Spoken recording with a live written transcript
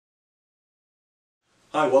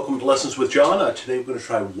Hi, welcome to Lessons with John. Today we're going to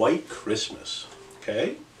try White Christmas.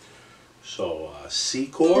 Okay, so C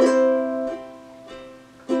chord,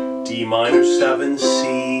 D minor 7,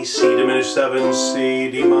 C, C diminished 7,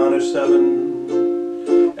 C, D minor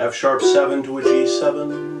 7, F sharp 7 to a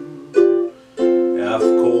G7, F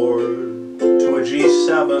chord to a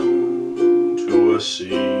G7 to a C,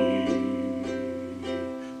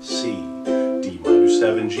 C, D minor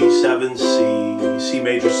 7, G7, C, C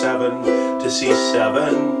major 7 to C7,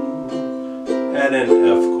 and an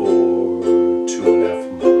F chord to an F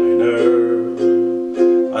minor,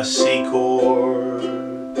 a C chord,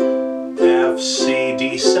 F, C,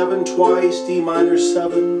 D7 twice, D minor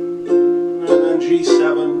 7, and then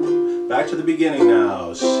G7. Back to the beginning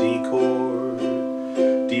now. C chord,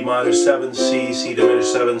 D minor 7, C, C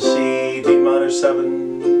diminished 7, C, D minor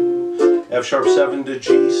 7, F sharp 7 to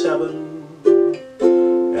G7,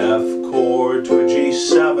 F chord to a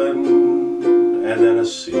G7, and then a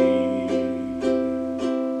C,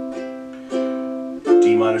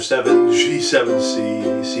 D minor 7, G7,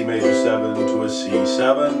 C, C major 7 to a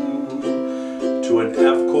C7, to an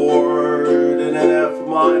F chord and an F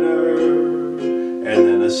minor, and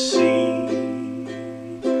then a C,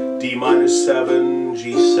 D minor 7,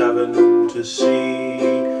 G7 to C,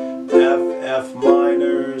 F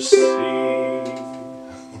minor, C.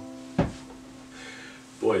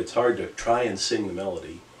 Boy, it's hard to try and sing the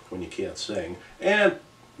melody when you can't sing, and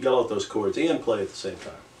yell out those chords and play at the same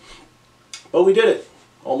time. But we did it.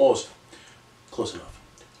 Almost. Close enough.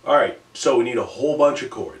 Alright, so we need a whole bunch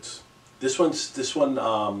of chords. This one,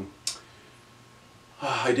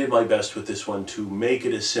 I did my best with this one to make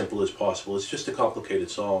it as simple as possible. It's just a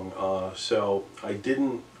complicated song, so I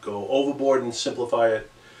didn't go overboard and simplify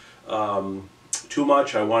it too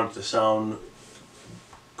much. I wanted it to sound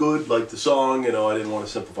good like the song, you know, I didn't want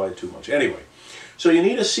to simplify it too much. Anyway, so you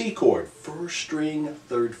need a C chord, first string,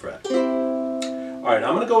 3rd fret. Alright,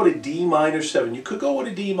 I'm going to go to D minor 7. You could go with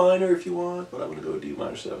a D minor if you want, but I'm going to go with D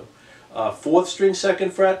minor 7. 4th string,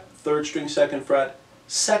 2nd fret, 3rd string, 2nd fret,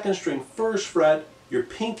 2nd string, 1st fret. Your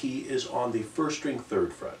pinky is on the 1st string,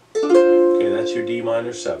 3rd fret. Okay, that's your D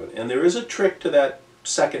minor 7. And there is a trick to that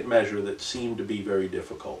second measure that seemed to be very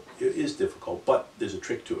difficult. It is difficult, but there's a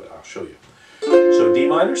trick to it. I'll show you. So D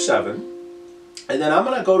minor 7, and then I'm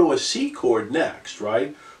going to go to a C chord next,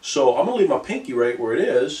 right? So I'm going to leave my pinky right where it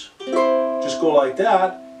is, just go like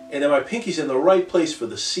that, and then my pinky's in the right place for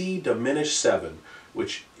the C diminished 7,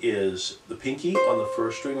 which is the pinky on the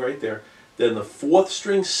 1st string right there, then the 4th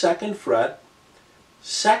string 2nd fret,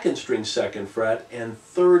 2nd string 2nd fret, and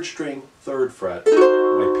 3rd string 3rd fret.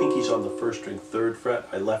 My pinky's on the 1st string 3rd fret,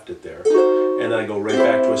 I left it there, and then I go right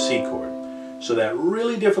back to a C chord. So that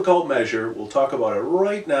really difficult measure, we'll talk about it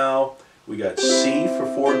right now. We got C for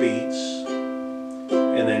 4 beats,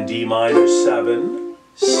 and then D minor 7,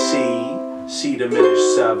 C, C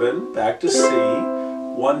diminished 7, back to C,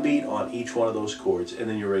 1 beat on each one of those chords, and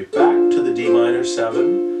then you're right back to the D minor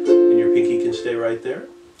 7, and your pinky can stay right there.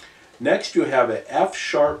 Next you have an F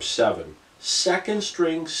sharp 7, 2nd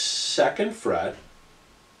string 2nd fret,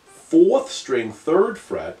 4th string 3rd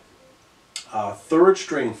fret, 3rd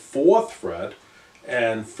string 4th fret,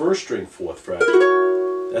 and 1st string 4th fret.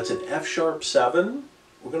 That's an F sharp 7.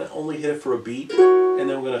 We're going to only hit it for a beat, and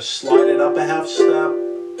then we're going to slide it up a half step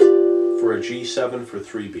for a G7 for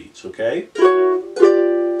 3 beats, okay?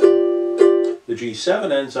 The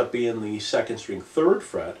G7 ends up being the 2nd string 3rd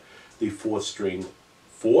fret, the 4th string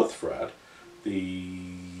 4th fret,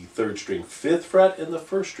 the 3rd string 5th fret, and the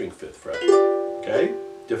 1st string 5th fret. Okay?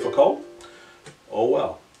 Difficult? Oh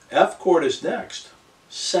well. F chord is next.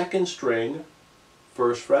 2nd string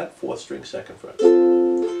 1st fret, 4th string 2nd fret.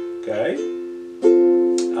 Okay?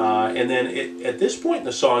 And then at this point in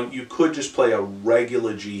the song, you could just play a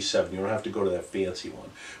regular G7. You don't have to go to that fancy one.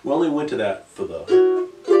 We only went to that for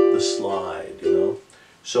the slide, you know.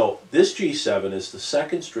 So this G7 is the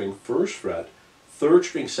 2nd string 1st fret, 3rd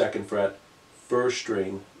string 2nd fret, 1st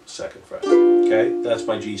string 2nd fret. Okay? That's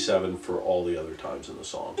my G7 for all the other times in the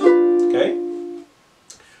song. Okay?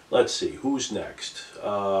 Let's see, who's next?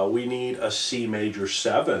 We need a C major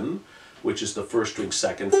 7, which is the 1st string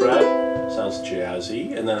 2nd fret. Sounds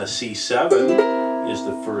jazzy. And then a C7 is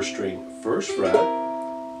the 1st string 1st fret.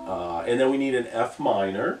 And then we need an F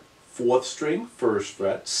minor, 4th string 1st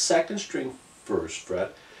fret, 2nd string 1st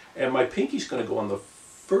fret. And my pinky's going to go on the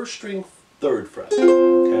 1st string 3rd fret.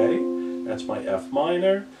 Okay, that's my F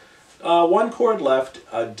minor. 1 chord left,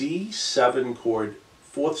 a D7 chord,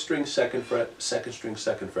 4th string 2nd fret, 2nd string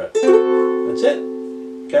 2nd fret. That's it.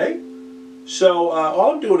 Okay? So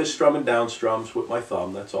all I'm doing is strumming down strums with my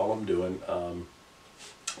thumb. That's all I'm doing.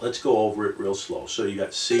 Let's go over it real slow. So you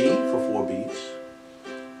got C for 4 beats,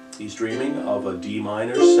 He's dreaming of a D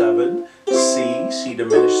minor 7, C, C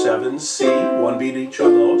diminished 7, C, one beat each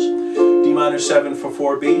on those. D minor 7 for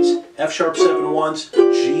 4 beats, F sharp 7 once,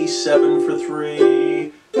 G7 for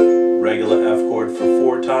 3, regular F chord for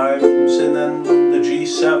 4 times, and then the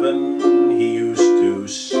G7 he used to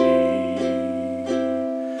C.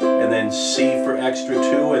 And then C for extra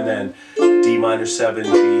 2, and then D minor 7,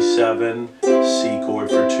 G7, C chord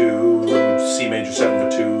for 2, C major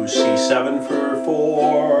 7 for 2, C7 for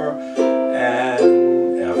 4,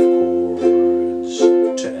 and F chords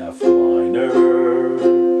to F minor,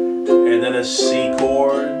 and then a C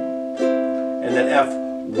chord, and then F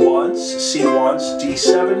once, C once,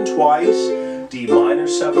 D7 twice, D minor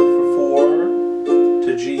 7 for 4,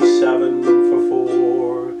 to G7 for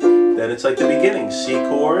 4. Then it's like the beginning, C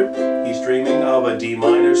chord, he's dreaming of a D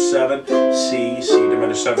minor 7, C, C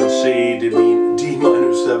diminished 7, C, D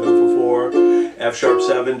minor 7 for 4, F sharp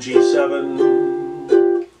 7, G7,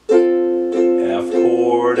 F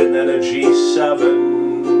chord, and then a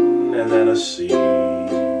G7, and then a C, 3, 4,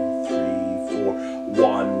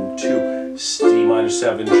 1, 2, D minor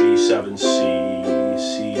 7, G7, C,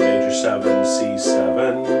 C major 7,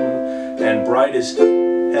 C7, and bright is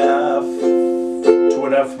F to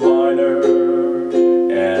an F minor,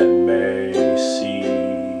 and may C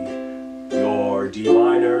your D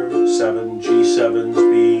minor 7, G7's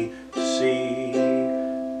B, C,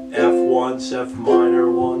 F once, F minor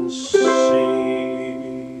once, C.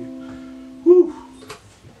 Whew.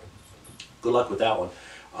 Good luck with that one.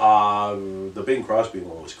 The Bing Crosby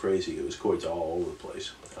one was crazy. It was chords all over the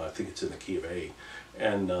place. I think it's in the key of A.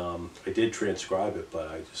 And I did transcribe it, but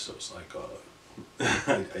I was like,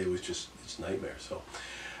 it was just, it's a nightmare. So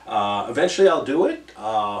eventually I'll do it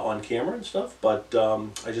on camera and stuff, but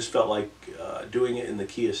I just felt like doing it in the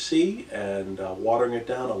key of C and watering it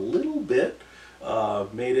down a little bit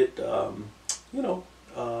made it, you know,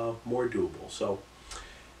 more doable. So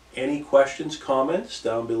any questions, comments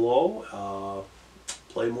down below?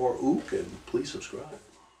 Play more ook, and please subscribe.